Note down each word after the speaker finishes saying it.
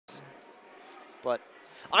But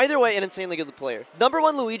either way, an insanely good player.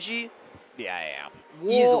 #1 Luigi. Yeah, yeah.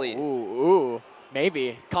 Easily. Ooh,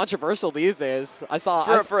 maybe controversial these days. I saw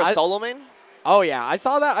for a solo main. Oh yeah, I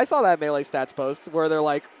saw that Melee Stats post where they're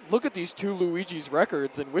like, look at these 2 Luigi's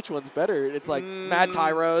records and which one's better. It's like Mad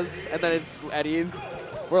Tyro's and then it's Eddy's.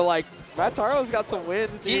 We're like, Mad Tyro's got some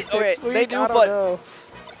wins, dude. Okay, they do, I don't know.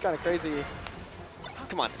 It's kind of crazy.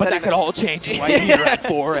 Come on, but that could all change right here at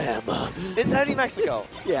 4M. It's Eddy Mexico.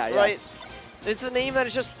 Yeah, yeah. Right. It's a name that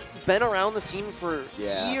has just been around the scene for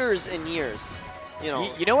years and years.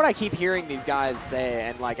 You know what I keep hearing these guys say,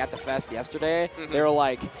 and like at the fest yesterday, they were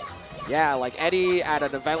like, yeah, like Eddy at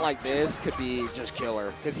an event like this could be just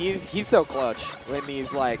killer because he's so clutch in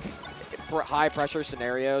these like high pressure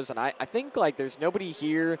scenarios, and I think like there's nobody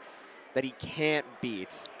here that he can't beat.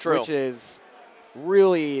 True. Which is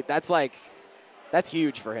really that's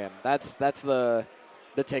huge for him. That's the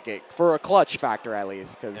ticket for a clutch factor at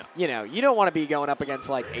least, because you know you don't want to be going up against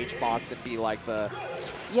like H-Box and be like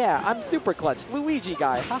yeah, I'm super clutch Luigi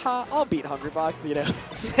guy, haha, I'll beat Hungrybox, you know.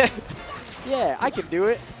 Yeah, I can do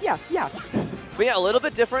it. Yeah. But yeah, a little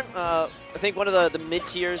bit different. I think one of the mid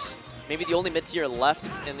tiers, maybe the only mid tier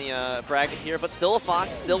left in the bracket here, but still a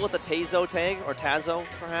Fox, still with a Tazo tag or Tazo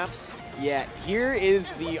perhaps. Yeah, here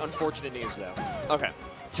is the unfortunate news though. Okay.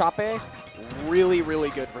 Chape, really, really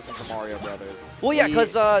good versus the Mario Brothers. Well, yeah,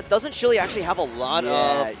 because doesn't Chile actually have a lot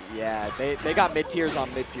of... Yeah, they got mid-tiers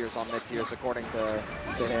on mid-tiers on mid-tiers, according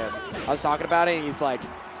to him. I was talking about it, and he's like,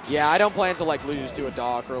 yeah, I don't plan to like lose to a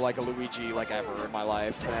Doc or like a Luigi like ever in my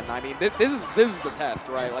life. And I mean, this is the test,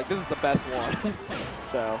 right? Like, this is the best one.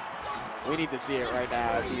 So we need to see it right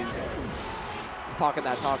now if he's talking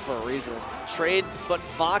that talk for a reason. Trade, but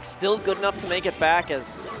Fox still good enough to make it back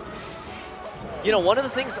as... You know, one of the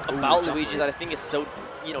things about Luigi that I think is so,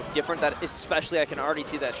 different that especially I can already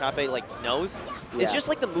see that Chape, like, knows, is just,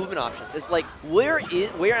 like, the movement options. It's like, where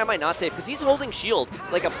am I not safe? Because he's holding shield,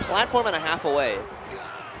 like, a platform and a half away.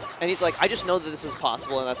 And he's like, I just know that this is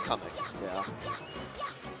possible and that's coming. Yeah.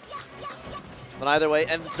 But either way,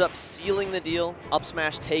 ends up sealing the deal. Up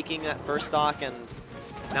smash taking that first stock, and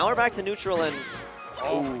now we're back to neutral and...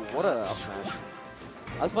 Oh, what a up smash.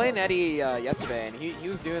 I was playing Eddy yesterday, and he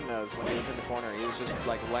was doing those when he was in the corner. He was just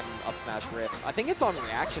like letting up smash rip. I think it's on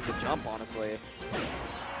reaction to jump, honestly.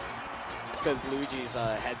 Because Luigi's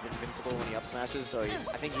head's invincible when he up smashes, so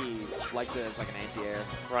I think he likes it as like an anti-air.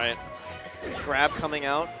 Right. Grab coming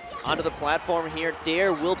out onto the platform here.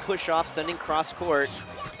 Dare will push off, sending cross court.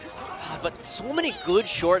 But so many good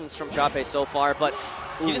shortens from Chape so far, but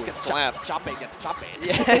he just gets slapped. Chape gets Chape.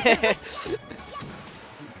 Yeah.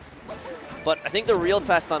 But I think the real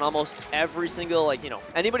test on almost every single,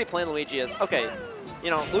 anybody playing Luigi is, okay,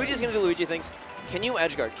 Luigi's going to do Luigi things. Can you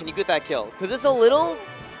edge guard? Can you get that kill? Because it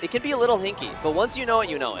can be a little hinky, but once you know it,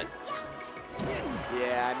 you know it.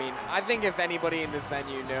 Yeah, I mean, I think if anybody in this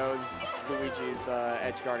venue knows Luigi's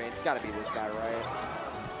edge guarding, it's got to be this guy, right?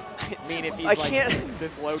 I mean, if he's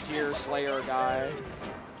this low-tier Slayer guy.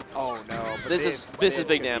 Oh, no. But this is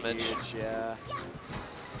big damage. Huge, yeah.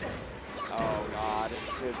 Oh, God.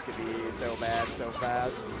 This could be so bad so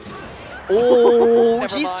fast. Oh,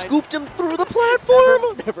 he scooped him through the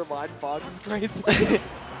platform. Never mind. Fox is crazy.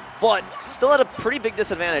 But still at a pretty big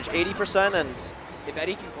disadvantage, 80%. And if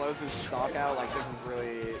Eddy can close his stock out, like, this is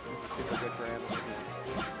super good for him.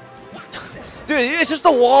 Dude, it's just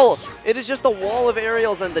a wall. It is just a wall of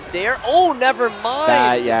aerials and the dare. Oh, never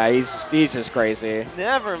mind. Yeah, he's just crazy.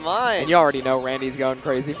 Never mind. And you already know Randy's going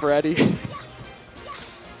crazy for Eddy.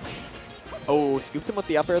 Oh, scoops him with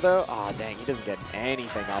the up air, though. Oh, dang, he doesn't get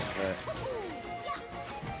anything off of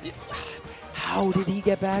it. How did he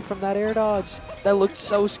get back from that air dodge? That looked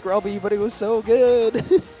so scrubby, but it was so good.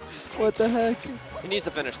 What the heck? He needs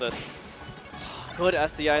to finish this. Good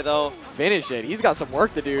SDI, though. Finish it. He's got some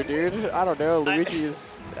work to do, dude. I don't know. Luigi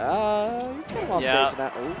is... he's getting off stage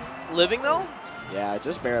now. Oh. Living, though? Yeah,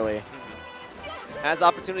 just barely. Has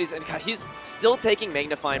opportunities, and God, he's still taking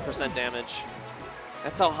magnifying % damage.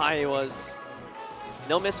 That's how high he was.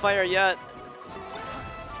 No misfire yet.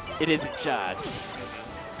 It isn't charged.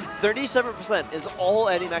 37% is all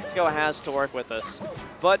Eddy Mexico has to work with this.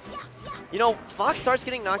 But, Fox starts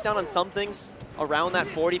getting knocked down on some things around that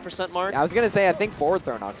 40% mark. Yeah, I was going to say, I think forward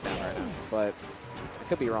throw knocks down right now, but I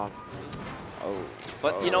could be wrong. Oh.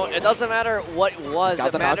 But, it doesn't matter what was.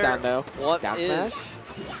 Got the knockdown, though. What down is.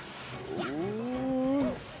 Smash.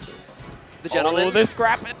 Ooh. The gentleman. Oh, they're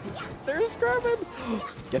scrapping. They're scrapping.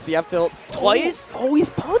 Guess you have to... Twice? Oh, he's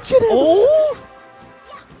punching him. Oh!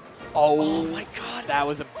 Oh, my God. That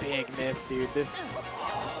was a big miss, dude.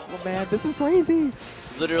 Oh, man, this is crazy.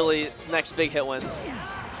 Literally, next big hit wins.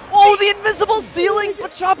 Oh! Oh, the invisible ceiling,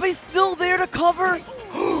 but Chape's still there to cover.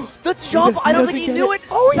 The jump, I don't think he knew it.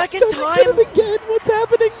 Oh, Second he time. get it again. What's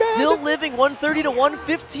happening, man? Still living 130 to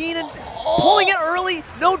 115 and pulling it early.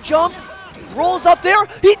 No jump. Rolls up there.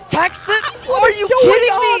 He techs it. Are you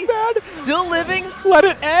kidding me? Man? Still living. Let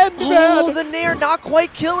it end, man. Oh, the Nair not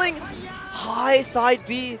quite killing. High side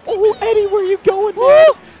B. Oh, Eddie, where are you going, man?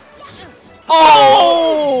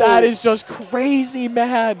 Oh! That is just crazy,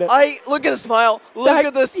 man. Look at the smile. Look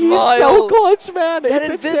at the He's smile. so clutch, man. That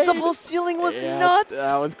It's invisible insane. ceiling was Yeah, nuts.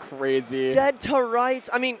 That was crazy. Dead to rights.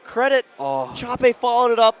 I mean, credit. Oh. Chape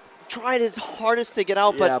followed it up, tried his hardest to get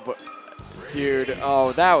out, Yeah, but dude,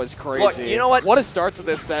 oh, that was crazy. Look, you know what? What a start to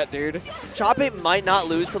this set, dude. Chape might not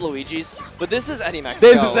lose to Luigi's, but this is Eddy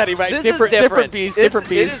Mexico. This is Eddy Mexico. This is different. Different beast, different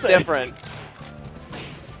beast. It is different.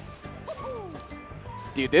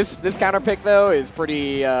 Dude, this counter pick though is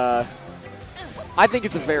pretty. I think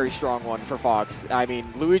it's a very strong one for Fox. I mean,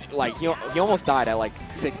 Luigi, like he almost died at like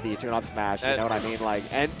 60 to an up smash. You know what I mean? Like,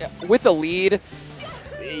 and with the lead,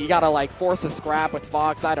 you gotta like force a scrap with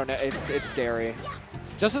Fox. I don't know. It's scary.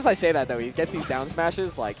 Just as I say that though, he gets these down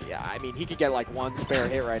smashes. Like, yeah, I mean, he could get like one spare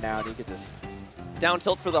hit right now, and he could just Down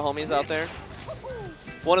tilt for the homies out there.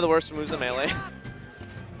 One of the worst moves in Melee.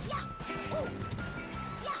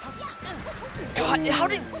 God, how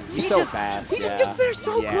did he's he so just fast. he just gets there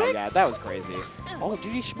so quick? Yeah, that was crazy. Oh,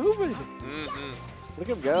 dude, he's moving. Look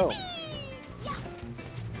at him go.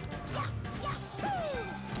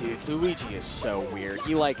 Dude, Luigi is so weird.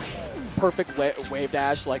 He like perfect wave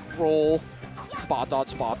dash, like roll, spot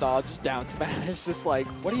dodge, down smash. Just like,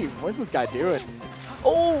 what is this guy doing?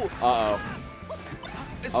 Oh! Oh.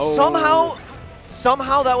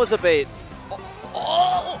 Somehow that was a bait.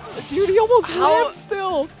 Dude, he almost How- lived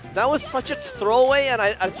still. That was such a throwaway, and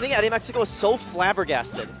I think Eddy Mexico was so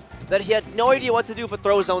flabbergasted that he had no idea what to do but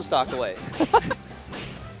throw his own stock away.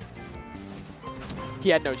 He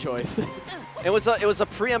had no choice. It was a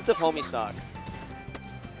preemptive homie stock.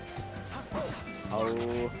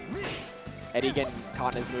 Oh. Eddie getting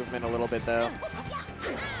caught in his movement a little bit though.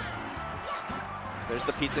 There's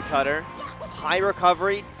the pizza cutter. High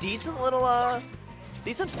recovery, decent little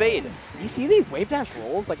decent fade. You see these wave dash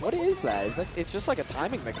rolls? Like, what is that? It's just like a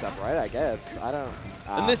timing mix-up, right? I guess. I don't.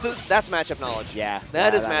 And that's matchup knowledge. Yeah.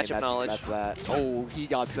 That is I mean, matchup knowledge. That's that. Oh, he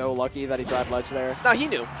got so lucky that he grabbed ledge there. No, he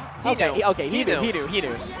knew. He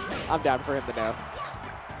knew. I'm down for him to know.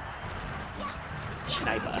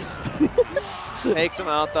 Sniper. Takes him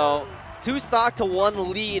out though. 2 stock to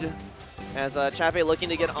 1 lead as Chape looking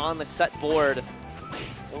to get on the set board.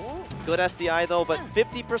 Oh, good SDI though, but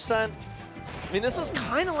 50%. I mean, this was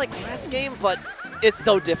kind of like last game, but it's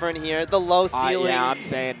so different here. The low ceiling. Yeah, I'm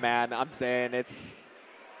saying, man. I'm saying it's.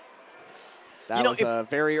 That was a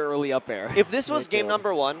very early up air. If this was game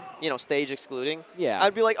number 1, stage excluding, yeah,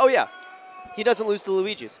 I'd be like, oh yeah, he doesn't lose to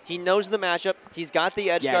Luigi's. He knows the matchup. He's got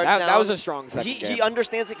the edge guards down. That was a strong second game. He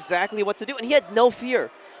understands exactly what to do, and he had no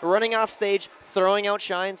fear. Running off stage, throwing out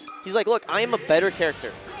shines. He's like, look, I am a better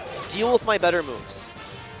character. Deal with my better moves.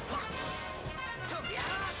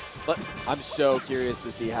 But I'm so curious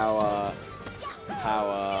to see how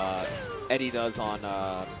Eddy does on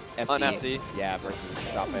FD. On FD. Yeah, versus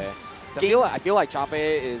Chape. So I feel like Chape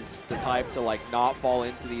is the type to like not fall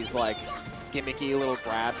into these like gimmicky little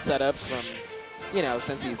grab setups from,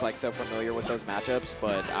 since he's like so familiar with those matchups.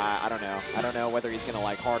 But I don't know. I don't know whether he's gonna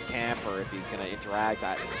like hard camp or if he's gonna interact.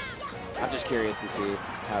 I'm just curious to see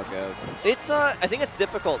how it goes. It's I think it's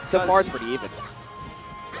difficult. So far, it's pretty even.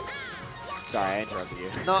 Sorry, I interrupted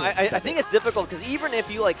you. No, I think it's difficult because even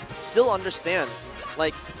if you still understand,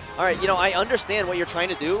 all right, I understand what you're trying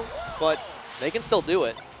to do, but they can still do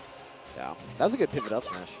it. Yeah, that was a good pivot up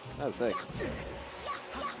smash. That was sick.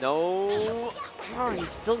 No, he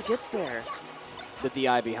still gets there. The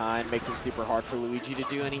DI behind makes it super hard for Luigi to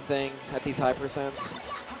do anything at these high percents.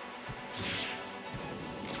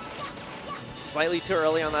 Slightly too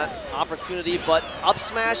early on that opportunity, but up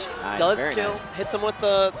smash does kill. Nice. Hits him with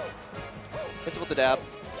the dab.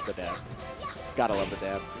 The dab. Gotta love the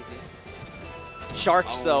dab. Shark,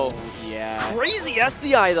 so yeah. Crazy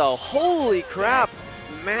SDI though. Holy crap.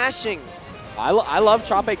 Mashing. I love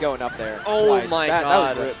Chape going up there. Oh twice. my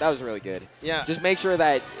god. That was really good. Yeah. Just make sure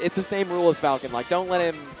that it's the same rule as Falcon. Like, don't let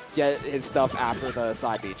him get his stuff after the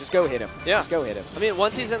side beat. Just go hit him. Yeah. Just go hit him. I mean,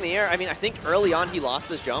 once he's in the air, I think early on he lost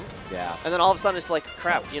his jump. Yeah. And then all of a sudden it's like,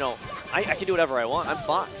 crap, I can do whatever I want. I'm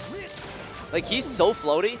Fox. Like, he's so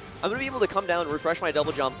floaty. I'm going to be able to come down, refresh my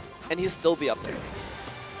double jump, and he'll still be up there.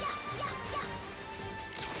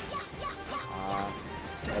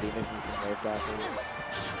 Eddy missing some wave dashes.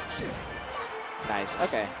 Nice.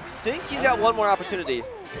 Okay. I think he's got one more opportunity.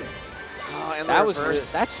 Oh, and That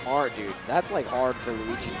reverse. that's smart, dude. That's like hard for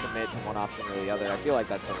Luigi to commit to one option or the other. I feel like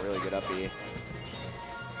that's a really good up B.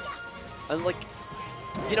 And like,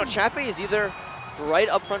 you know, Chape is either right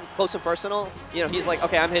up front, close and personal. You know, he's like,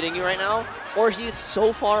 okay, I'm hitting you right now, or he's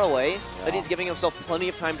so far away that he's giving himself plenty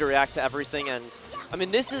of time to react to everything. And I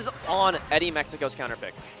mean, this is on Eddy Mexico's counter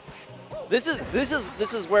pick. This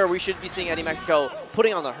is where we should be seeing Eddy Mexico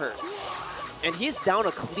putting on the hurt. And he's down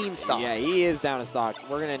a clean stock. Yeah, he is down a stock.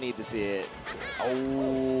 We're going to need to see it.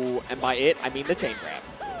 Oh, and by it, I mean the chain grab.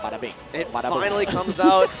 Bada bing. It Bada boom. finally comes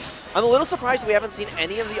out. I'm a little surprised we haven't seen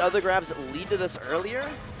any of the other grabs lead to this earlier.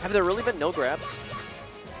 Have there really been no grabs?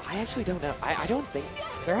 I actually don't know. I don't think.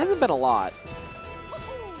 There hasn't been a lot.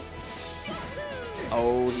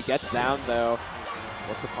 Oh, he gets down, though.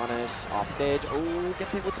 What's the punish? Off stage. Oh,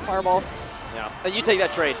 gets hit with the fireball. Yeah. And you take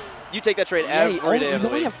that trade. You take that trade every day of He's the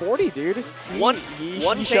only week. at 40, dude. One he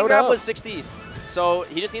chain showed grab up. was 60. So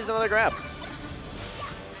he just needs another grab.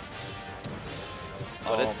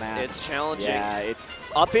 But it's challenging. Yeah, it's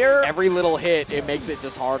Up here, every little hit, it makes it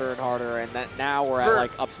just harder and harder. And that now we're at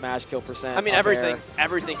like up smash kill percent. I mean, up air.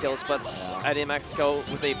 everything kills, but Eddy Mexico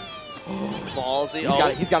with a ballsy.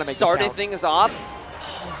 He's got to make starting this count. things off.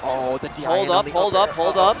 Oh, the DI Hold on up, the hold up up, air.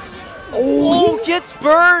 hold up. Oh, gets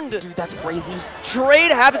burned. Dude, that's crazy.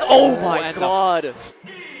 Trade happens. Oh my and God.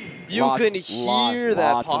 You can hear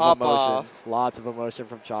that lots pop of emotion. off. Lots of emotion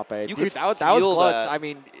from Chape. You Dude, could that was feel clutch. that. I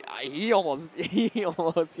mean, he almost, you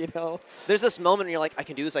know. There's this moment where you're like, I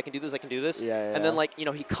can do this, I can do this, I can do this. Yeah. And then, like, you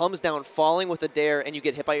know, he comes down falling with a dare, and you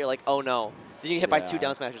get hit by, you're like, oh no. Then you get hit by Yeah. 2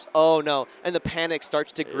 down smashes. Oh no. And the panic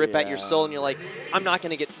starts to grip at your Yeah. soul, and you're like, I'm not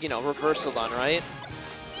going to get, you know, reversaled on, right?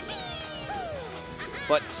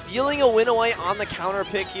 But stealing a win away on the counter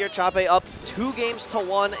pick here, Chape up 2 games to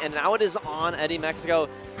 1, and now it is on Eddy Mexico.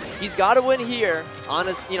 He's got to win here on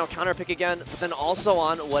his, you know, counter pick again, but then also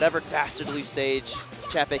on whatever dastardly stage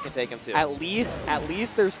Chape can take him to. At least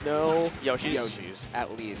there's no Yoshis.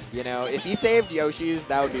 At least, you know, if he saved Yoshi's,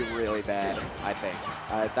 that would be really bad. I think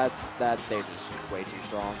that stage is way too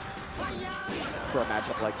strong for a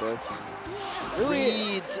matchup like this. Really,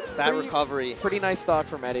 Reads that recovery. pretty nice stock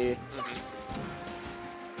from Eddy.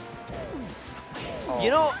 You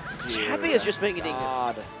know, Dude, Chape is just making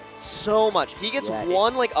God. so much. He gets Yeah,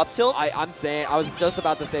 one like up tilt. I was just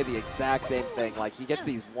about to say the exact same thing. Like he gets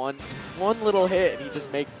these one little hit and he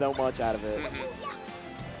just makes so much out of it.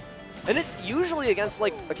 And it's usually against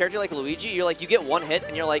like a character like Luigi. You're like, you get one hit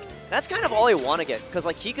and you're like, that's kind of all I want to get. Because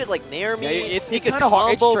like he could like nair me. Yeah, it's he could kind of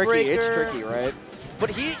hard. It's combo tricky. breaker. It's tricky, right?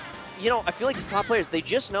 But he, you know, I feel like these top players, they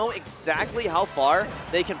just know exactly how far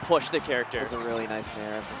they can push the character. That's a really nice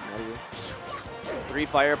nair from Eddy. 3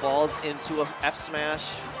 fireballs into a F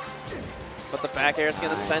smash. But the back air is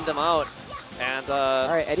going to send him out. And all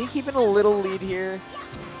right, Eddy keeping a little lead here.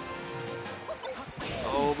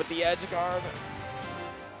 Oh, with the edge guard.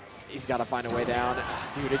 He's got to find a way down.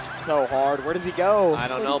 Dude, it's so hard. Where does he go? I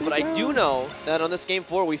don't know, but I do know that on this game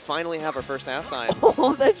 4, we finally have our first halftime.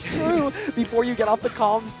 Oh, that's true. Before you get off the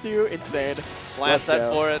comms, too. Insane. Last set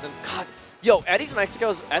for it. And God, yo, Eddy's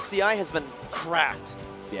Mexico's SDI has been cracked.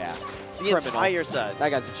 Yeah. The entire set. That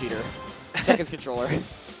guy's a cheater. Check his controller.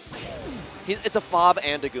 It's a fob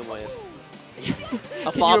and a goom wave. A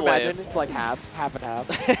Can fob you imagine? wave. It's like half and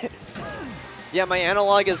half. Yeah, my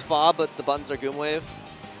analog is fob, but the buttons are goom wave.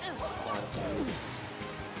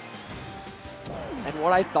 And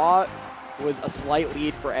what I thought was a slight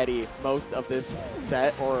lead for Eddy most of this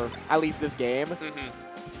set, or at least this game.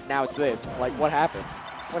 Now it's this. Like, what happened?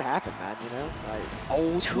 What happened, man? You know? Like,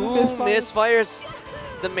 oh, 2 misfires.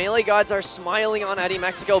 The melee gods are smiling on Eddy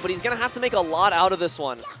Mexico, but he's going to have to make a lot out of this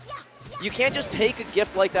one. You can't just take a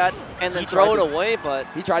gift like that and then throw it away, but...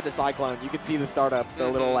 He tried the Cyclone. You could see the startup, the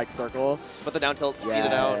little, like, circle. But the down tilt Yeah, beat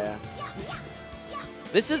it out. yeah.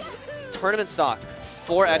 This is tournament stock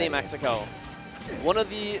for Eddy Mexico. One of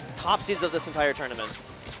the top seeds of this entire tournament.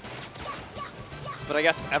 But I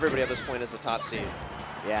guess everybody at this point is a top seed.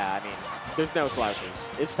 Yeah, I mean, there's no slouches.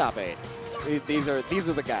 It's top 8. These are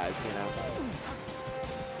the guys, you know.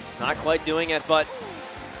 Not quite doing it, but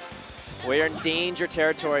we're in danger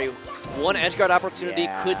territory. One edge guard opportunity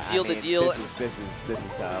could seal the deal. This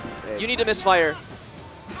is tough. You need to misfire.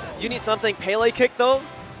 You need something. Pele kick though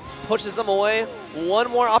pushes them away. One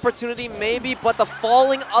more opportunity maybe, but the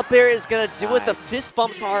falling up air is gonna do it. The fist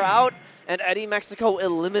bumps are out, and Eddy Mexico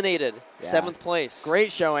eliminated. 7th place.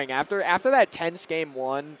 Great showing after that tense game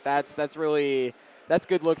 1. That's really that's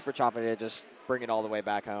good looks for Chape to just bring it all the way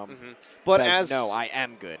back home. But Says, as no, I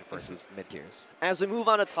am good versus mid-tiers. As we move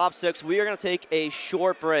on to top 6, we are going to take a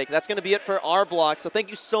short break. That's going to be it for our block. So thank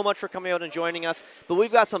you so much for coming out and joining us. But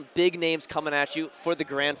we've got some big names coming at you for the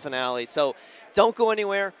grand finale. So don't go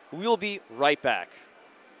anywhere. We will be right back.